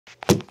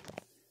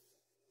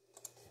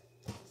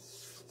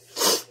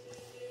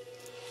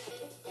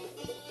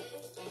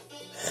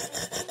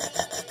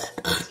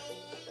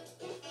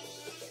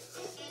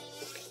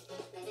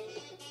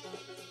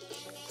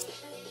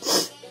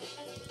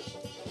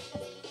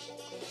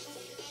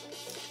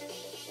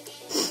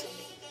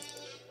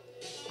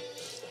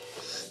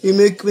You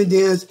make me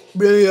dance,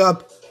 bring me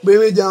up,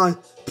 bring me down,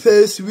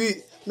 play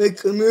sweet,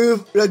 make me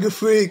move like a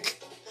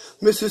freak.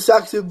 Mr.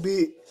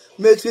 Saxobeat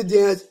makes me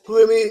dance,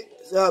 bring me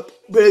up,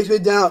 breaks me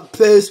down,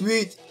 play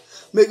sweet,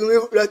 make me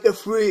move like a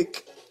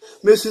freak.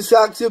 Mr.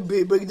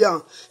 Saxobeat, break it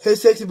down. Hey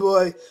sexy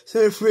boy,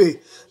 set me free.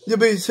 You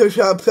be so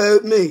shy, play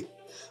with me.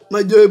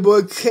 My dirty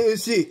boy, can't you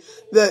see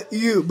that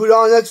you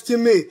belong next to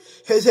me?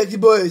 Hey sexy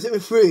boy, set me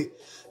free.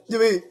 You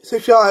be so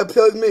shy,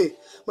 play with me.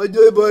 My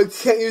dirty boy,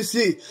 can't you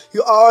see?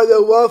 You are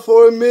the one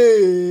for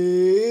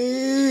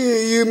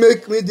me. You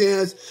make me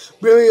dance,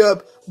 bring me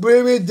up,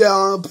 bring me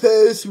down,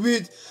 play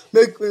sweet,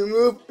 make me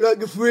move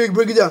like a freak,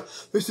 break it down.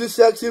 Mr.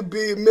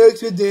 Saxobeat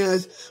makes me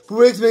dance,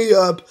 breaks me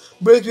up,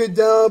 breaks me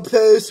down,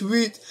 play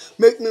sweet,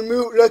 make me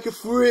move like a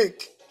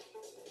freak.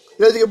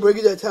 Let's go break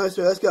it down, time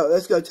straight.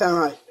 Let's go, time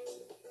right.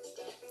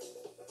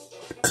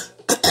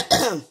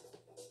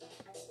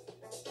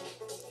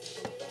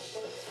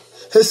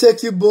 Hey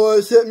sexy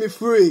boy, set me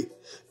free.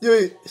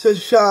 You so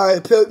shy,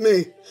 play with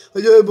me.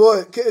 My dirty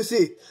boy, can't you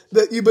see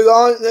that you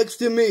belong next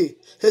to me?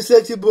 Hey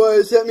sexy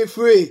boy, set me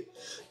free.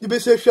 You be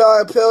so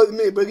shy, play with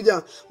me, break it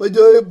down. My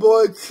dirty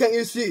boy, can't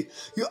you see?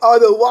 You are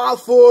the one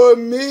for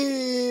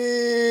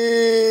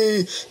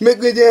me. Make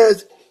me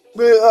dance,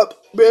 bring it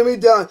up, bring me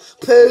down.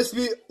 Play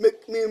sweet,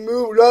 make me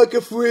move like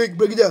a freak,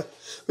 break it down.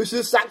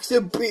 Mr.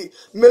 Saxobeat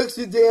makes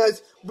me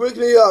dance, breaks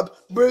me up,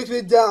 breaks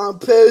me down.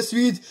 Play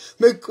sweet,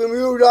 make me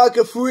move like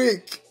a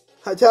freak.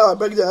 I tell her,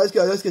 break it down,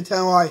 let's go,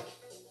 tell why.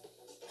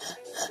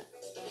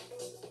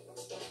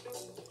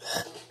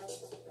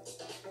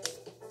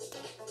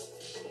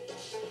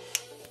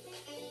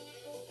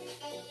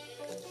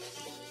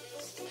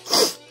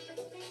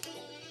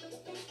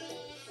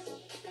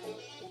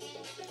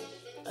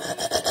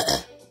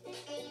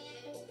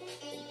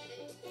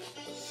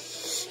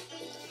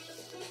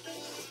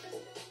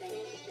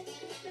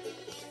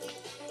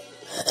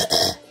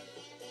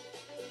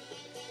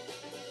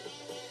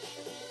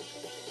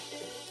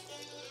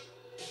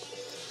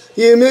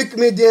 You make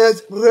me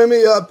dance, bring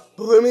me up,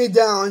 bring me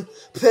down,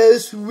 play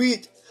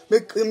sweet,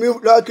 make me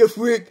move like a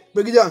freak,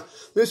 break it down.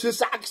 Mr.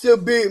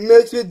 Saxobeat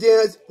makes me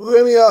dance,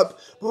 bring me up,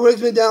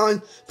 breaks me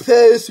down,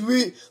 play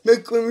sweet,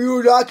 make me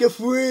move like a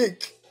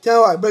freak.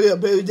 Tell me why, break it up,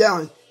 break it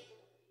down.